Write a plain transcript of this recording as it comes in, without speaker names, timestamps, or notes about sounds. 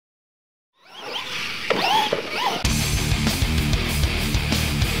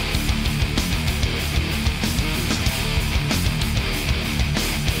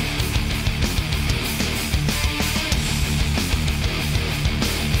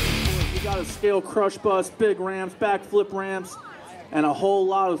of scale crush bust, big ramps, backflip ramps, and a whole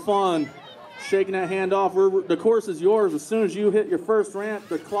lot of fun. Shaking that hand off. The course is yours. As soon as you hit your first ramp,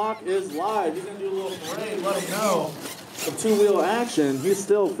 the clock is live. He's going to do a little parade, let him know. Some two-wheel action. He's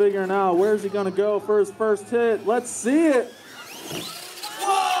still figuring out where's he going to go for his first hit. Let's see it.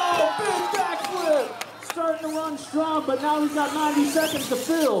 Whoa, big backflip. Starting to run strong, but now he's got 90 seconds to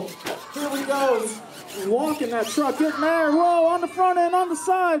fill. Here he goes. Walking that truck, getting there. Whoa, on the front end, on the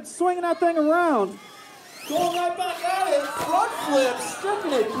side, swinging that thing around. Going right back at it. Front flips,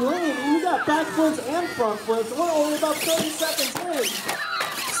 sticking it clean. You got back flips and front flips. We're only about 30 seconds in.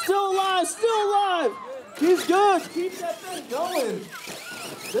 Still alive, still alive. He's good. Keep that thing going.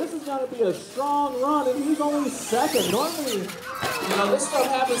 This is going to be a strong run, and he's only second. Normally, you know, this stuff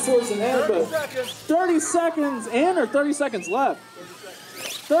happens towards the end, but 30 seconds in or 30 seconds left?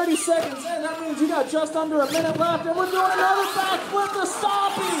 30 seconds in, that means you got just under a minute left, and we're doing another backflip to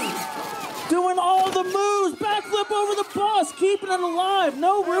stop him. Doing all the moves, backflip over the bus, keeping it alive,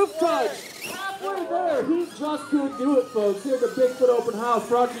 no roof touch. Halfway there, he just couldn't do it, folks. Here at the Bigfoot Open House,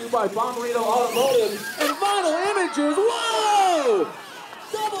 brought to you by Bomberito Automotive and Vinyl Images. Whoa!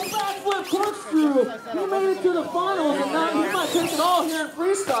 Double backflip corkscrew. He made it to the finals, and now he might take it all here in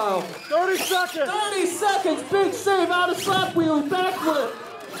Freestyle. 30 seconds. 30 seconds, big save out of slap wheelie, backflip.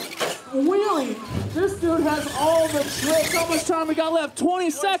 Wheelie. This dude has all the tricks. How much time we got left? 20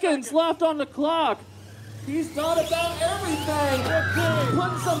 seconds left on the clock. He's done about everything.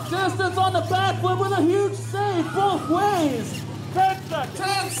 Putting some distance on the backflip with a huge save both ways. 10 seconds.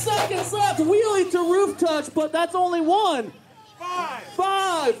 10 seconds left. Wheelie to roof touch, but that's only one.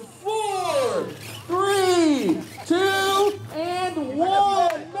 5, 4, 3, 2, and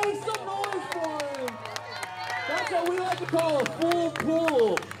 1. Make some noise for him. That's what we like to call a full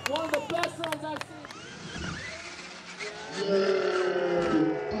pull. One of the best runs I've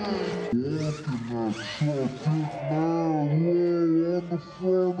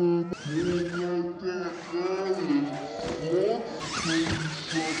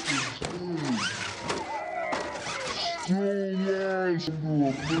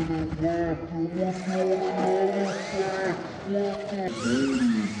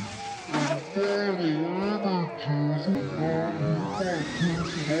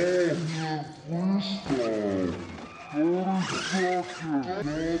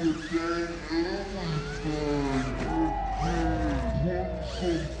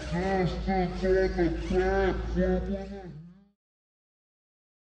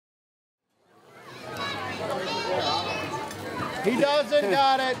He doesn't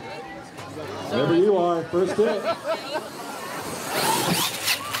got it. Wherever you are, first hit.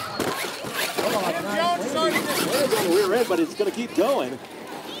 It's on the rear end, but it's going to keep going.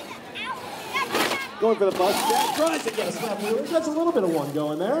 Going for the bus. Jack tries to get a slap wheel. That's a little bit of one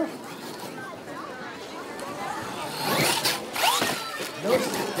going there.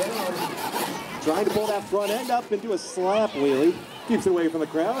 Trying to pull that front end up into a slap wheelie. Keeps it away from the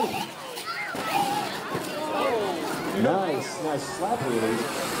crowd. Nice, nice slap wheelie.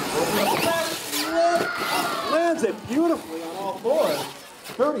 Lands it beautifully on all fours.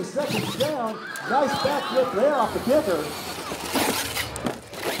 30 seconds down. Nice backflip there off the kicker.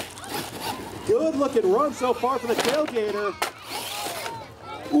 Good looking run so far for the tailgater.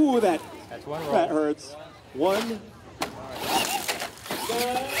 Ooh, that hurts. One.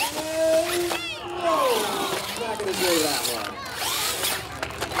 Not gonna do that one.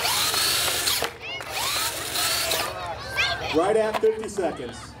 Right at 50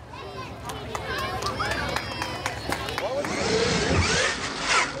 seconds.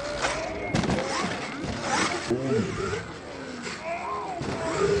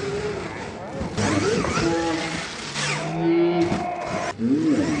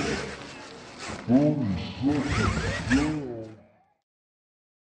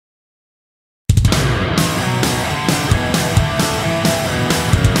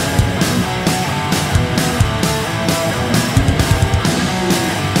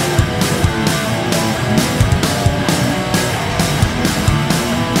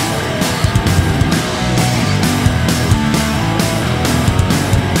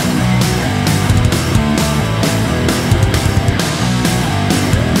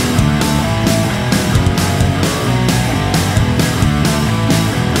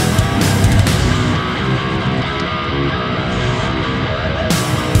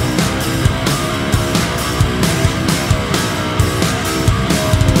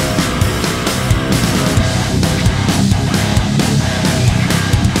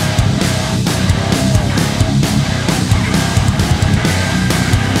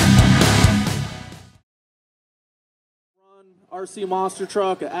 RC monster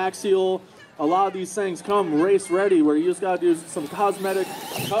truck, an axial. A lot of these things come race ready where you just got to do some cosmetic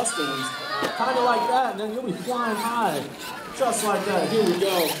customs, kind of like that, and then you'll be flying high, just like that. Here we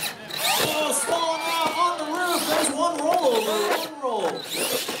go. Oh, stalling out on the roof. There's one rollover, one roll.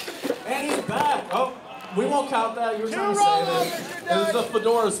 And he's back. Oh, we won't count that. You were trying to say that. It was the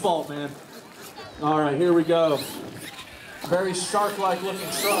fedora's fault, man. All right, here we go. Very shark-like looking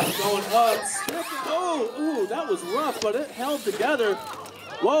truck going up. Oh, ooh, that was rough, but it held together.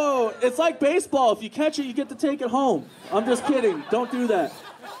 Whoa, it's like baseball. If you catch it, you get to take it home. I'm just kidding. Don't do that.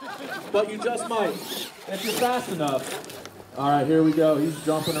 But you just might, if you're fast enough. All right, here we go. He's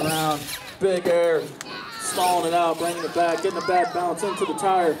jumping around. Big air. Stalling it out, bringing it back, getting a bad bounce into the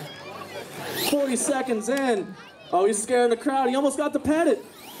tire. 40 seconds in. Oh, he's scaring the crowd. He almost got to pet it.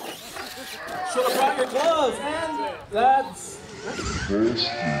 Should have brought your gloves. And that's...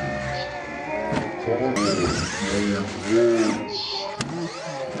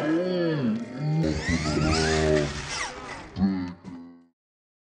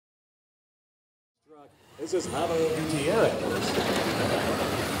 This is Havo Gutierrez.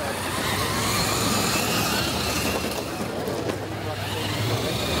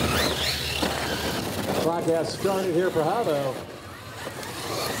 Broadcast started here for Havo.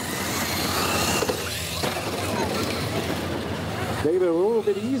 David, a little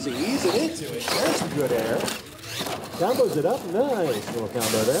bit easy, easing into it. There's some good air. Combos it up, nice little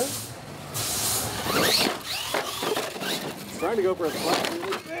combo there. Trying to go for a flat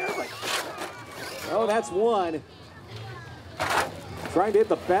really there, but oh, that's one. Trying to hit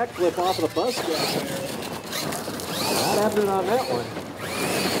the backflip off of the bus gap there. Not happening on that one.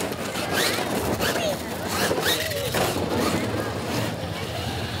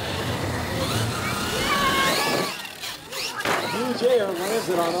 Huge air lands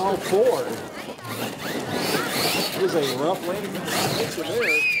it on all four. Here's a rough landing. Takes it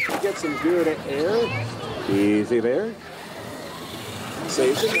there. Get some good air. Easy there.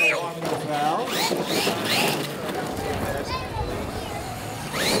 Saves it. Foul.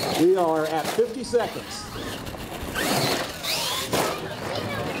 We are at 50 seconds.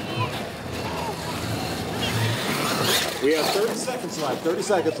 We have 30 seconds left. 30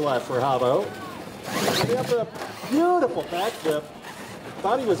 seconds left for Havo. We have a beautiful backflip.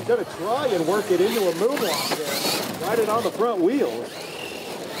 Thought he was going to try and work it into a moonwalk there. Ride it on the front wheels.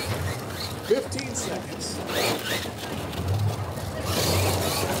 15 seconds.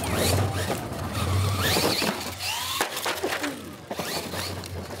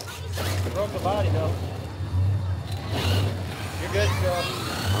 Broke the body though. You're good, Phil.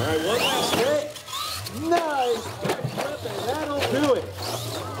 All right, one last hit. Nice. That'll do it.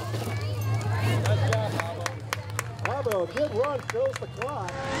 Nice job, Havo. Havo, a good run, fills the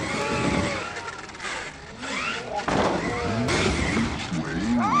clock.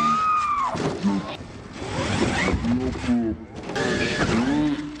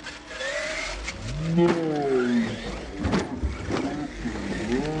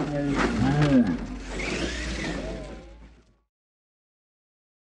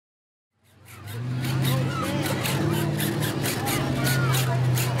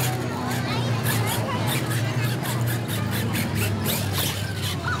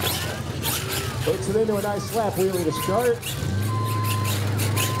 Puts it into a nice slap wheelie to start.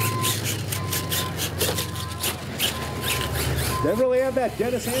 Doesn't really have that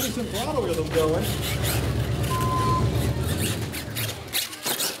Dennis Anderson throttle rhythm going.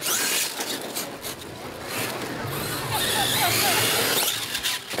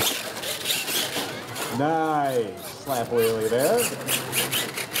 Nice slap wheelie there.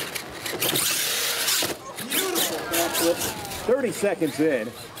 Beautiful backflip. 30 seconds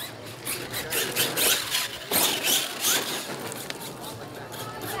in.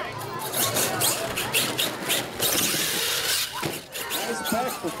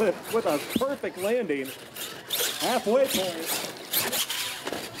 Backflip with a perfect landing. Halfway point.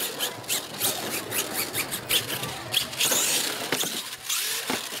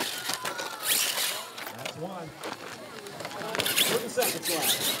 That's one. 30 seconds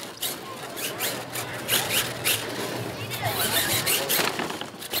left.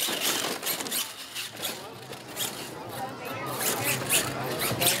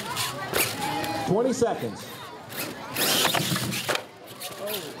 $20 seconds.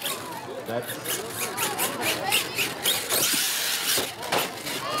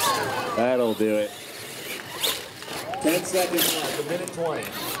 That'll do it. 10 seconds left, a minute 20.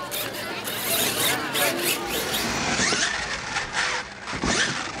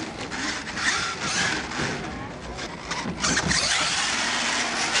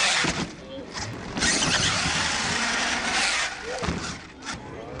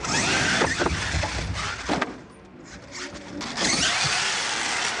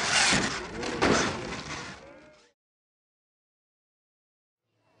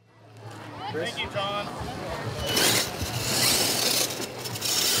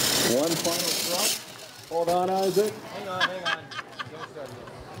 One final drop. Hold on, Isaac. Hang on.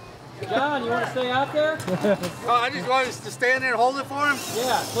 John, you want to stay out there? Oh, I just want us to stand there and hold it for him?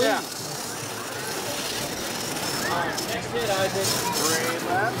 Yeah, please. Yeah. All right, next hit, Isaac. Great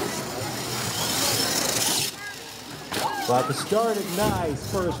lap. About to start it.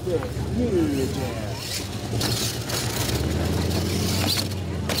 Nice first hit. Huge jam.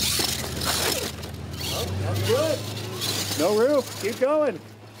 Oh, that's good. No roof. Keep going.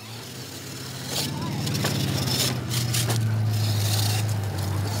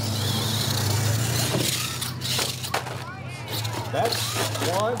 That's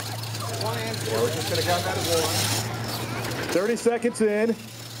one. One answer. Yeah, we're just going to count that as one. 30 seconds in.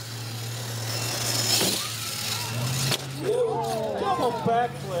 Double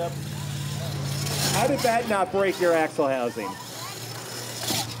backflip. How did that not break your axle housing?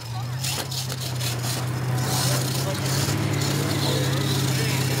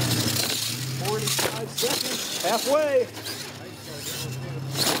 Seconds. Halfway.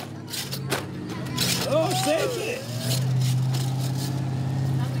 Oh, saved it.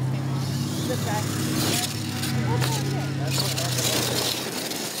 This guy.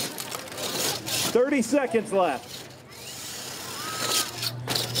 30 seconds left.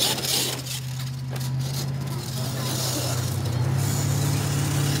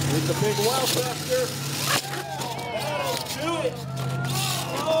 Here's the big wow factor. That'll do it.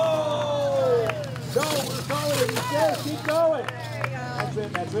 Oh! No, we're calling it. He's dead. Keep going. That's it.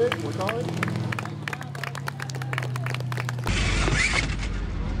 That's it. We're calling.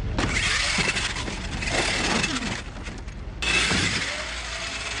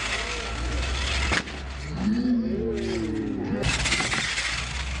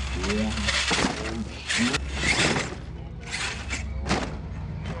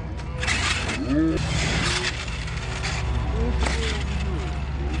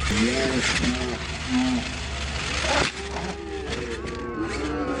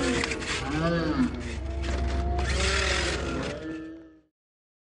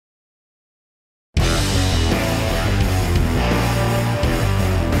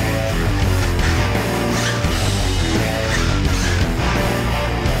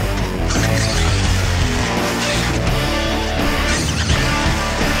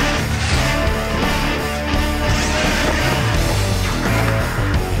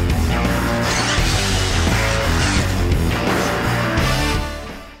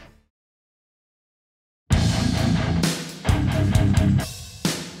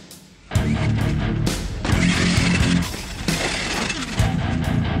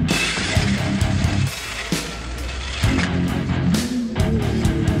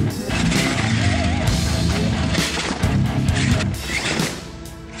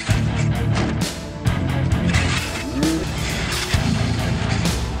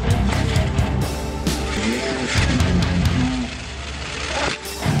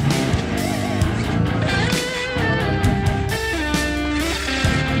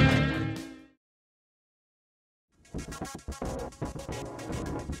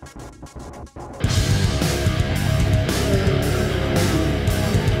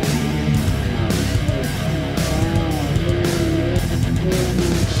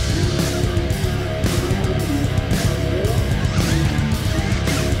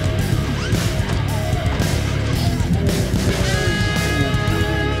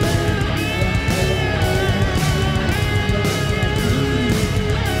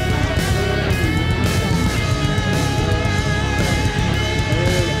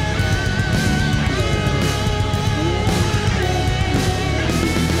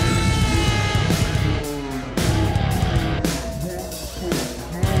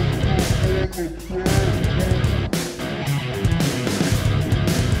 It's